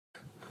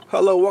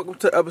Hello, welcome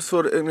to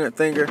episode of Ignorant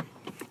Thinker.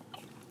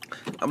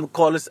 I'm gonna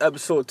call this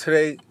episode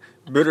today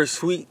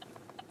Bittersweet.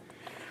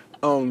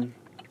 Over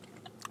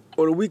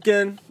the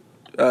weekend,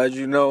 as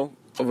you know,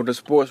 over the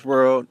sports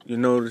world, you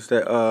noticed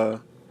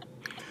that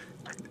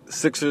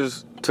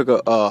Sixers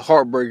took a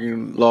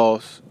heartbreaking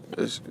loss.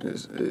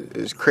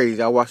 It's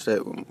crazy. I watched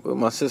that with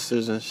my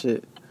sisters and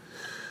shit.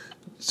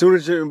 As soon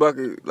as Jimmy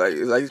Bucket,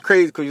 it's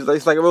crazy because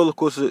it's like a roller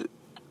coaster.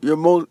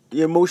 Your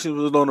emotions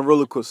was on a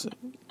roller coaster.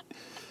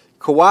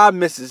 Kawhi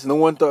misses. No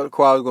one thought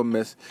Kawhi was gonna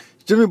miss.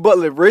 Jimmy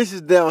Butler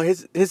races down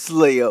his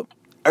layup.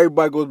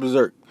 Everybody goes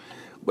berserk.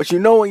 But you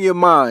know in your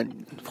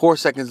mind, 4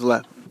 seconds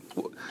left,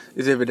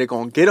 is if they're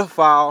gonna get a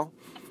foul,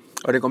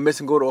 or they're gonna miss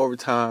and go to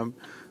overtime,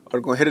 or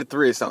they're gonna hit a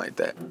three or something like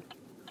that.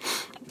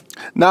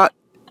 Now,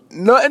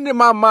 nothing in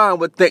my mind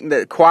would think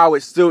that Kawhi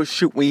would still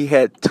shoot when he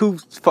had two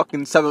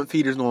fucking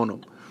 7-feeters on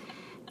him.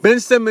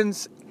 Ben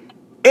Simmons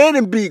and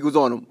Embiid was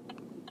on him.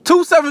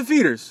 2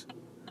 7-feeters.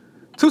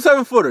 2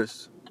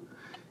 7-footers.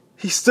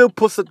 He still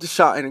puts up the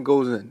shot and it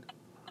goes in.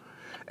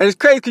 And it's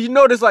crazy because you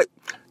notice, like,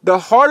 the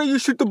harder you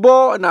shoot the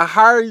ball and the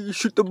higher you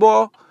shoot the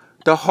ball,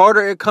 the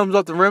harder it comes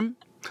off the rim.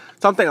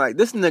 So I'm thinking, like,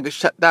 this nigga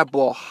shot that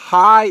ball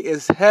high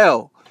as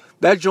hell.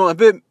 That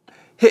joint, if it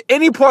hit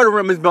any part of the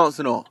rim, it's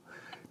bouncing off.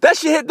 That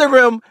shit hit the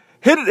rim,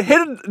 hit it,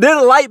 then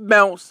a light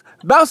bounce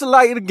the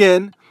light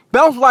again,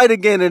 bounce light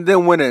again, and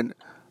then went in.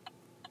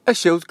 That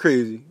shit was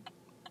crazy.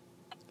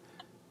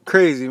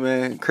 Crazy,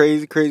 man.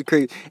 Crazy.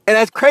 And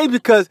that's crazy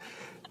because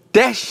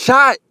that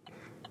shot,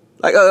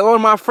 like one of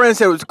my friends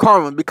said, was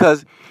karma.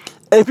 Because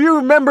if you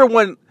remember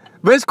when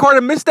Vince Carter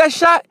missed that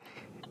shot,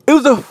 it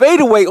was a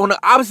fadeaway on the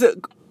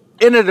opposite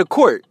end of the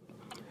court.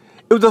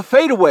 It was a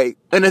fadeaway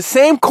in the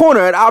same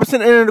corner at the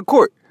opposite end of the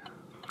court.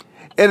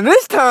 And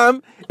this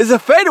time, it's a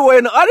fadeaway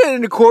on the other end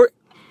of the court.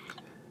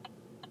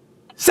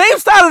 Same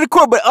side of the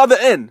court, but other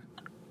end.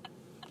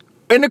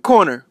 In the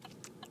corner.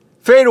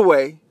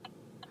 Fadeaway.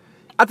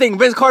 I think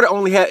Vince Carter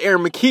only had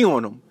Aaron McKee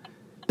on him.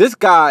 This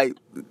guy,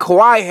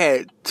 Kawhi,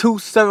 had 2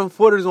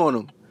 7-footers on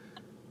him.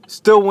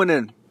 Still went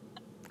in.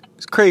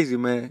 It's crazy,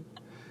 man.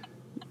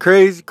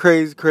 Crazy,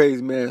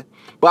 man.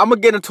 But I'm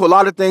going to get into a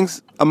lot of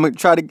things. I'm going to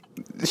try to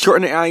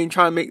shorten it. I ain't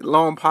trying to make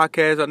long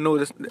podcasts. I know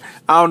this.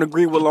 I don't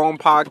agree with long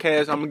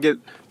podcasts. I'm going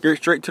to get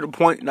straight to the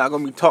point. Not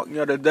going to be talking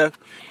you to death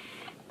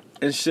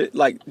and shit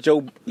like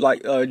Joe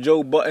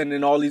Budden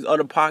and all these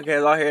other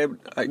podcasts out here.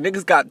 Like,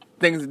 niggas got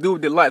things to do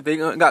with their life. They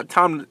ain't got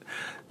time to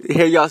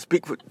hear y'all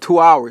speak for 2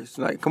 hours.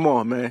 Like, come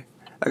on, man.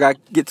 I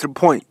got to get to the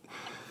point.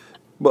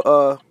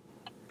 I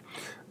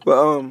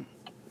want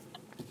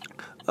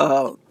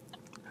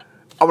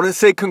to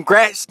say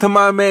congrats to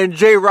my man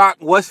J-Rock,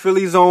 West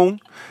Philly Zone.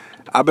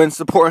 I've been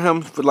supporting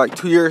him for like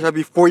 2 years.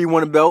 Before he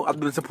won a belt, I've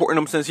been supporting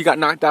him since he got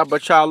knocked out by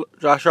Josh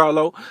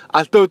Charlo.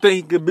 I still think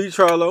he could beat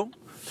Charlo,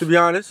 to be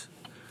honest.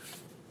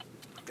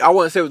 I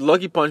wouldn't say it was a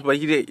lucky punch, but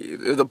he did. It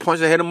was a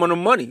punch that hit him on the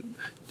money.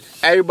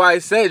 Everybody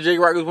said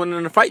J-Rock was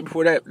winning the fight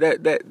before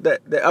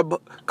that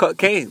uppercut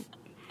came.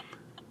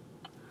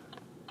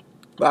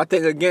 But I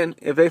think, again,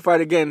 if they fight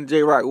again,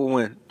 J-Rock will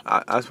win.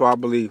 That's what I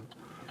believe.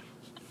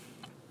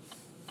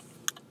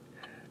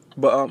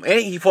 But and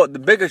he fought the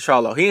bigger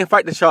Charlo. He didn't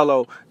fight the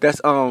Charlo that's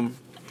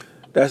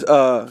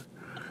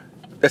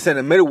in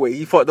the middleweight.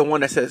 He fought the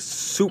one that says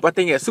super. I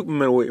think he has super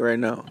middleweight right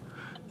now.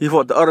 He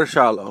fought the other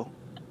Charlo.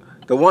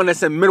 The one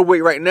that's in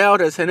middleweight right now,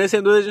 that's in this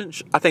division,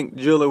 I think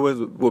Julia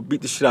will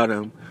beat the shit out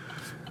of him.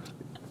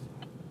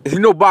 If you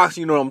know boxing,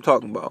 you know what I'm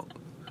talking about.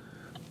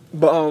 I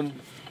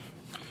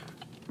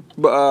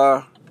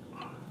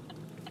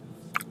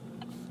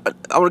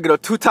want to get on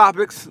 2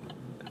 topics.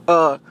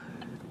 Another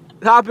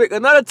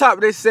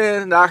topic they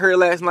said that I heard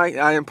last night.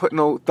 I didn't put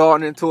no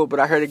thought into it, but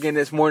I heard again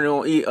this morning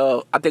on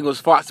I think it was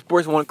Fox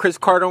Sports one, Chris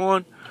Carter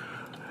on.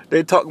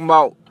 They talking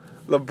about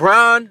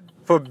LeBron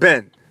for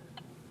Ben.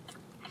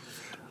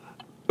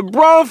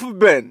 LeBron for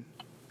Ben.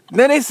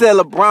 Then they said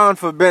LeBron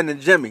for Ben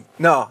and Jimmy.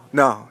 No.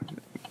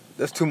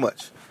 That's too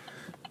much.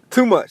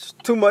 Too much.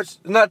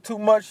 Not too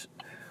much,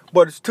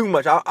 but it's too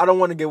much. I don't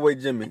want to give away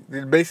Jimmy.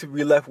 They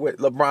basically left with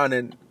LeBron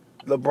and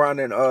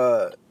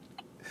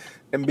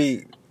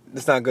Embiid.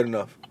 That's not good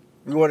enough.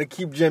 We want to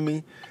keep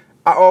Jimmy.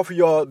 I offer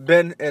y'all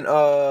Ben and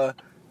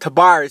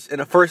Tobias in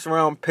a first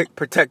round pick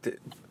protected.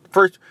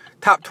 First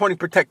top 20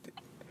 protected.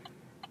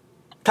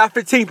 Top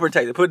 15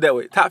 protected. Put it that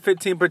way. Top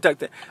 15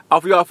 protected. I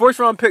offer y'all first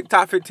round pick,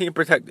 top 15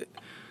 protected.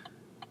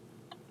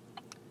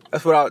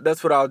 That's what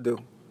I'll do.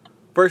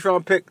 First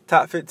round pick,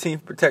 top 15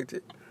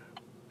 protected.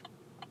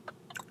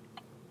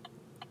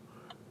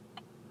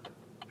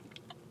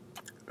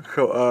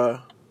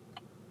 So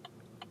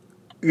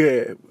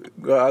yeah,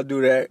 I'll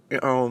do that.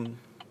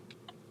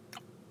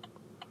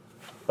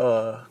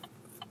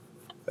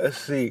 Let's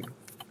see.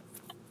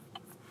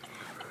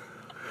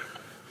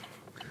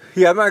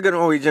 Yeah, I'm not gonna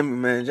away Jimmy,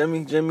 man.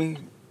 Jimmy.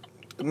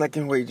 I'm not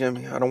giving away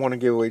Jimmy. I don't want to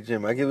give away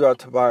Jimmy. I give y'all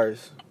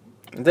Tobias.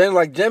 And then,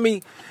 like,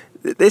 Jimmy,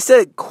 they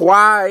said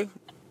Kawhi.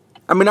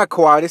 I mean, not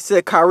Kawhi. They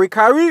said Kyrie.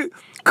 Kyrie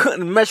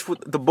couldn't mesh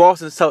with the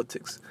Boston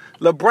Celtics.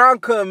 LeBron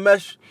couldn't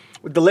mesh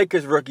with the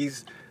Lakers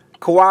rookies.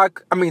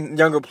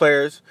 younger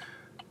players,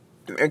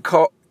 and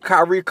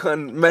Kyrie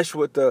couldn't mesh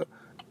with the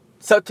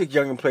Celtics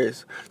younger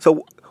players.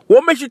 So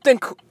what makes you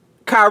think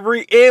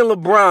Kyrie and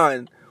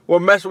LeBron will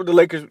mesh with the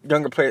Lakers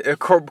younger players? If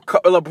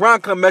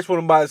LeBron couldn't mesh with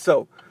them by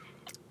himself.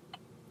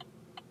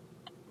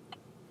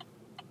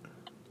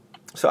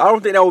 So I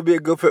don't think that would be a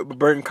good fit with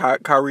bringing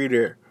Kyrie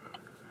there.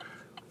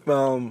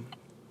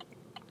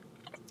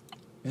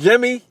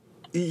 Jimmy,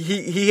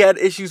 he had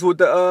issues with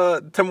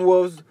the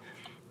Timberwolves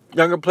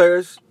younger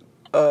players,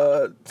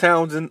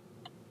 Towns and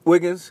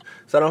Wiggins.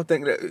 So I don't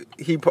think that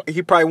he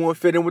probably won't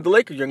fit in with the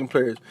Lakers younger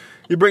players.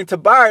 You bring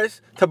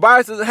Tobias.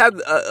 Tobias doesn't have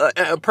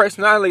a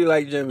personality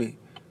like Jimmy.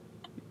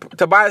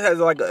 Tobias has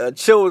like a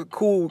chill,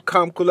 cool,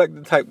 calm,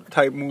 collected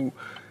type move.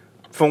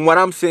 From what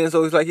I'm seeing,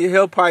 so it's like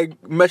he'll probably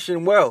mesh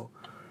in well.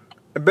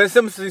 And Ben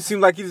Simmons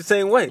seems like he's the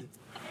same way.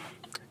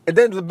 And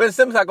then Ben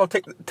Simmons not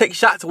gonna take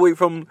shots away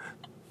from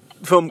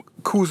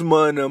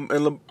Kuzma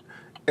and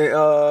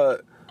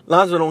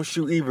Lonzo don't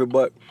shoot either.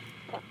 But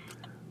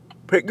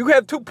you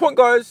have 2 point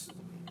guards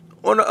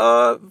on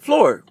the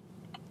floor.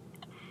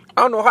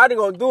 I don't know how they're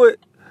gonna do it,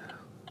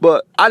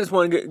 but I just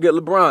want to get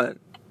LeBron.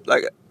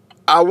 Like,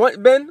 I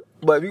want Ben,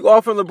 but if you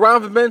offer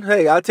LeBron for Ben,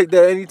 hey, I'll take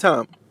that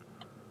anytime.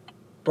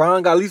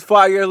 Bron got at least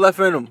 5 years left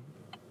in him.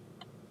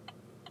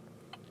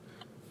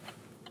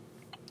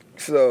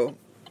 So,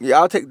 yeah,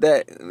 I'll take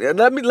that.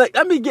 Let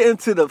me get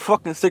into the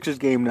fucking Sixers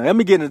game now. Let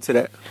me get into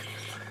that.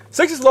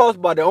 Sixers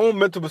lost by their own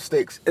mental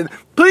mistakes. And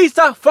please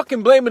stop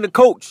fucking blaming the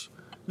coach.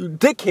 You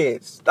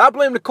dickheads. Stop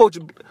blaming the coach.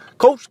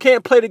 Coach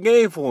can't play the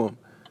game for him.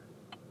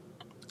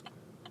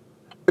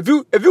 If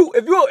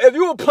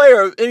you're a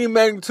player of any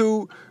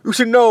magnitude, you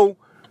should know.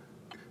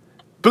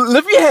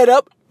 Lift your head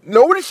up,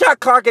 know where the shot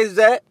clock is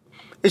at,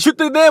 and shoot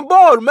the damn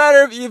ball. No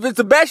matter if it's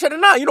a bad shot or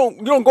not. You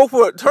don't go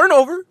for a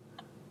turnover.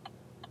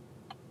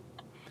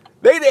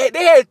 They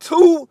had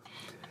 2.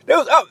 They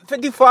was up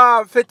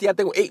 55-50. I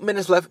think with 8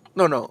 minutes left.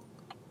 No.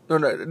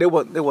 They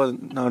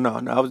wasn't. No.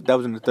 That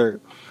was in the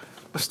third.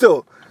 But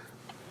still,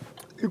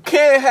 you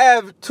can't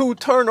have 2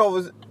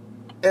 turnovers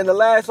in the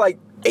last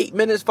 8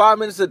 minutes, 5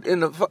 minutes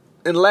in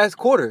the last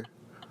quarter.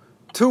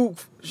 2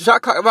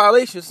 shot clock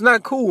violations. It's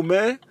not cool,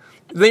 man.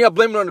 Then y'all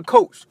blaming it on the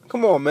coach.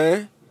 Come on,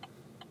 man.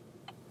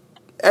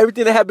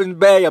 Everything that happens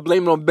bad, y'all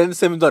blaming on Ben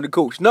Simmons on the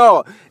coach.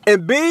 No,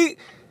 and Ben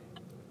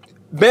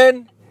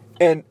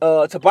and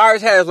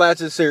Tobias Harris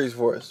lasted the series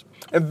for us.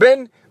 And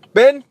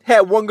Ben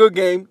had one good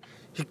game.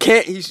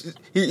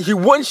 He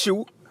wouldn't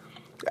shoot,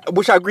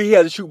 which I agree he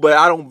had to shoot, but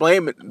I don't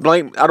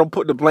I don't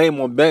put the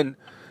blame on Ben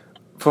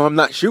for him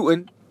not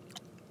shooting.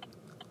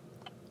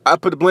 I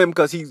put the blame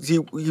because he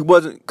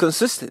wasn't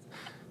consistent.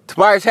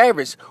 Tobias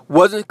Harris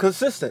wasn't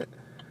consistent.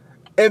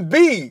 And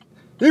B,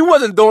 he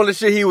wasn't doing the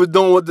shit he was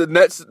doing with the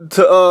Nets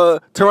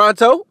to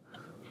Toronto.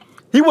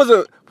 He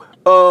wasn't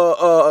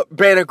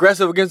being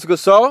aggressive against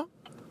Gasol.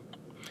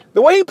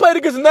 The way he played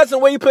against the Nets and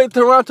the way he played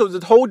Toronto is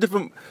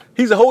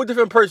he's a whole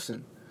different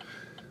person.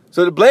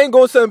 So the blame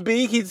goes to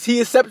Embiid.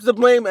 He accepts the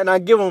blame, and I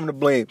give him the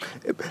blame.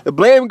 The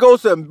blame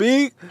goes to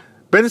Embiid,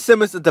 Ben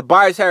Simmons, and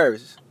Tobias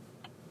Harris.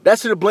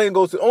 That's who the blame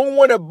goes to. The only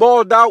one that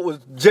balled out was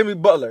Jimmy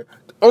Butler.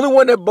 The only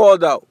one that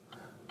balled out.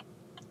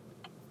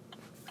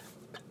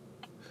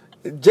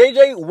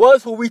 JJ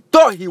was who we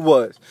thought he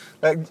was.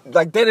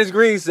 Like Dennis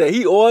Green said,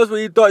 he was what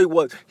he thought he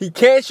was. He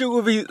can't shoot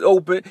if he's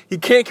open. He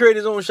can't create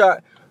his own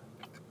shot.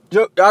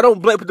 I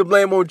don't put the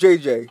blame on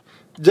JJ.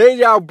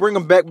 JJ, I'll bring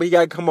him back, but he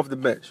got to come off the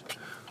bench.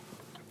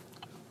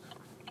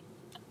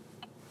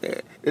 Yeah.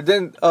 And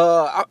then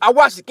I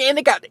watched the game.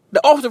 They got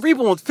the offensive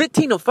rebounds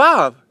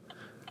 15-5.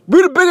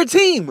 We're the bigger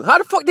team. How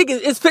the fuck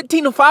it's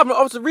 15-5 on the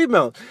offensive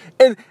rebounds?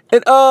 And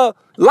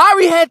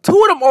Lowry had 2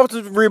 of them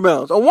offensive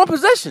rebounds on one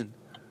possession.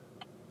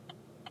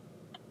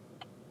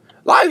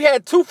 Lowry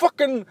had 2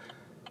 fucking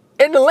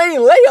in the lane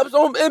layups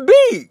on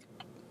Embiid.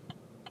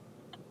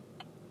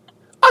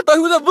 I thought he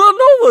was at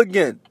Villanova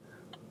again.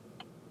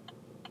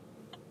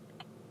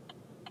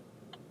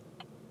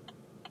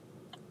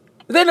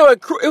 Then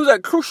it was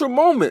at crucial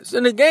moments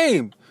in the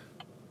game.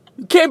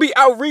 You can't be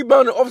out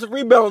rebounding offensive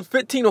rebounds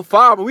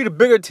 15-5, but we the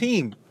bigger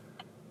team.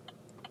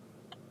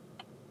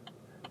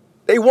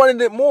 They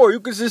wanted it more. You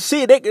could just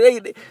see it.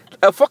 They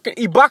a fucking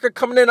Ibaka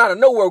coming in out of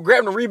nowhere,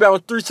 grabbing the rebound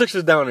with 3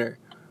 Sixers down there.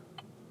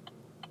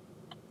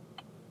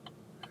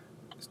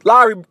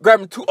 Lowry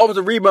grabbing 2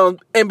 offensive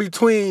rebounds in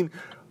between.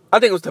 I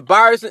think it was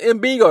Tobias and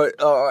Embiid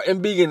or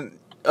Embiid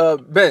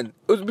and Ben.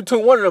 It was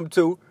between one of them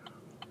 2.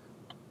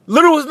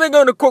 Littlest nigga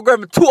on the court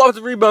grabbing 2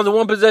 offensive rebounds in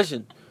one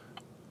possession.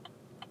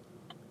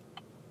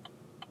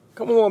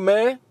 Come on,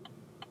 man.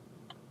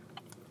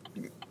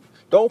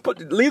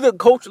 Leave the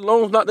coach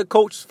alone. It's not the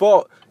coach's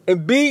fault.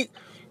 And B,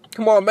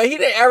 come on, man. He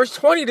didn't average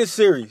 20 this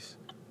series.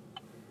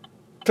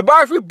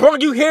 Tobias, we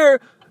brought you here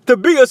to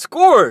be a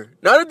scorer.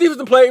 Not a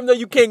defensive player, even though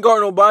you can't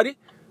guard nobody.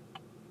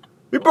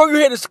 We brought you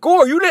here to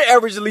score. You didn't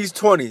average at least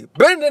 20.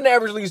 Ben didn't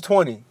average at least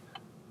 20.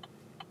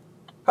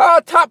 How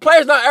our top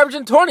players not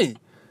averaging 20?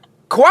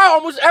 Kawhi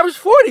almost averaged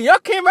 40. Y'all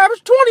can't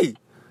average 20.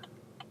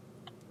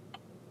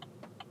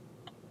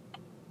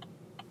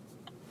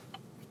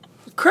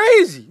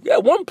 crazy. Yeah,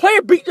 one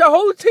player beat your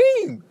whole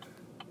team.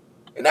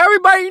 And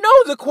everybody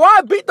knows that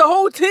Kawhi beat the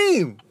whole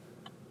team.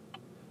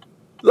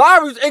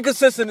 Lowry's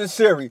inconsistent in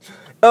series.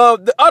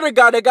 The other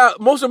guy that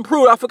got most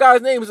improved, I forgot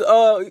his name, is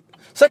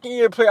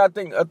second-year player, I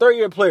think, a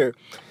third-year player.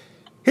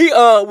 He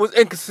was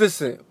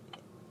inconsistent.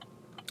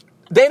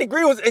 Danny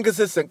Green was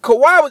inconsistent.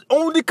 Kawhi was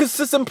only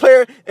consistent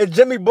player in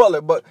Jimmy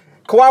Butler, but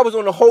Kawhi was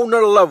on a whole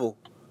nother level.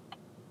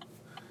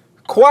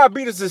 Kawhi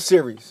beat us this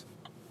series.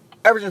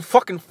 Averaging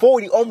fucking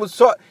 40, almost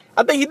shot.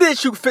 I think he did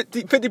shoot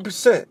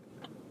 50%.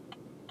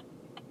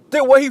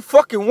 Did what he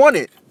fucking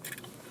wanted.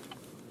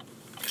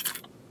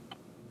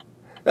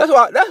 That's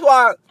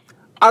why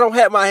I don't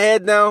have my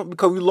head down,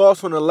 because we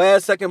lost on the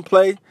last second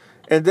play.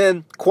 And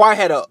then Kawhi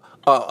had a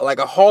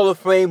Hall of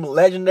Fame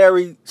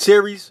legendary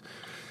series.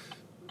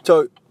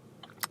 So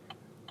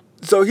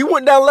he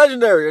went down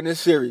legendary in this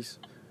series.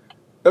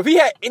 If he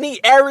had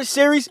any average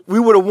series, we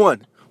would have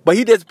won. But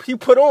he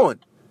put on.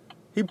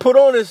 He put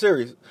on this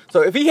series.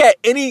 So if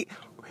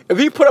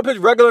he put up his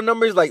regular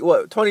numbers, like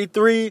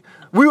 23,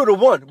 we would have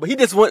won. But he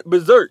just went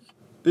berserk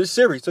this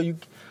series. So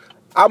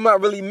I'm not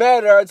really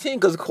mad at our team,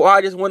 because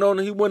Kawhi just went on.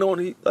 He was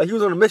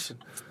on a mission.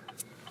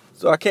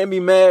 So I can't be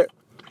mad.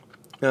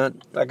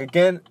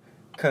 Again,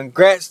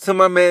 congrats to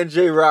my man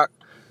J-Rock.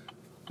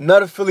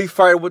 Another Philly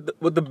fighter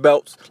with the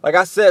belts. Like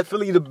I said,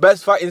 Philly the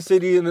best fighting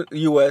city in the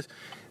U.S.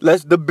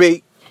 Let's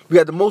debate. We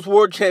got the most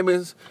world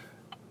champions.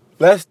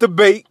 Let's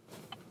debate.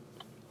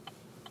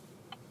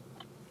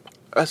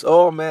 That's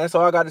all, man. That's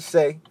all I got to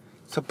say.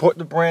 Support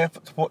the brand.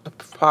 Support the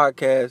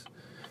podcast.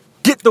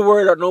 Get the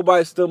word out.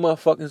 Nobody steal my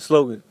fucking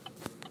slogan.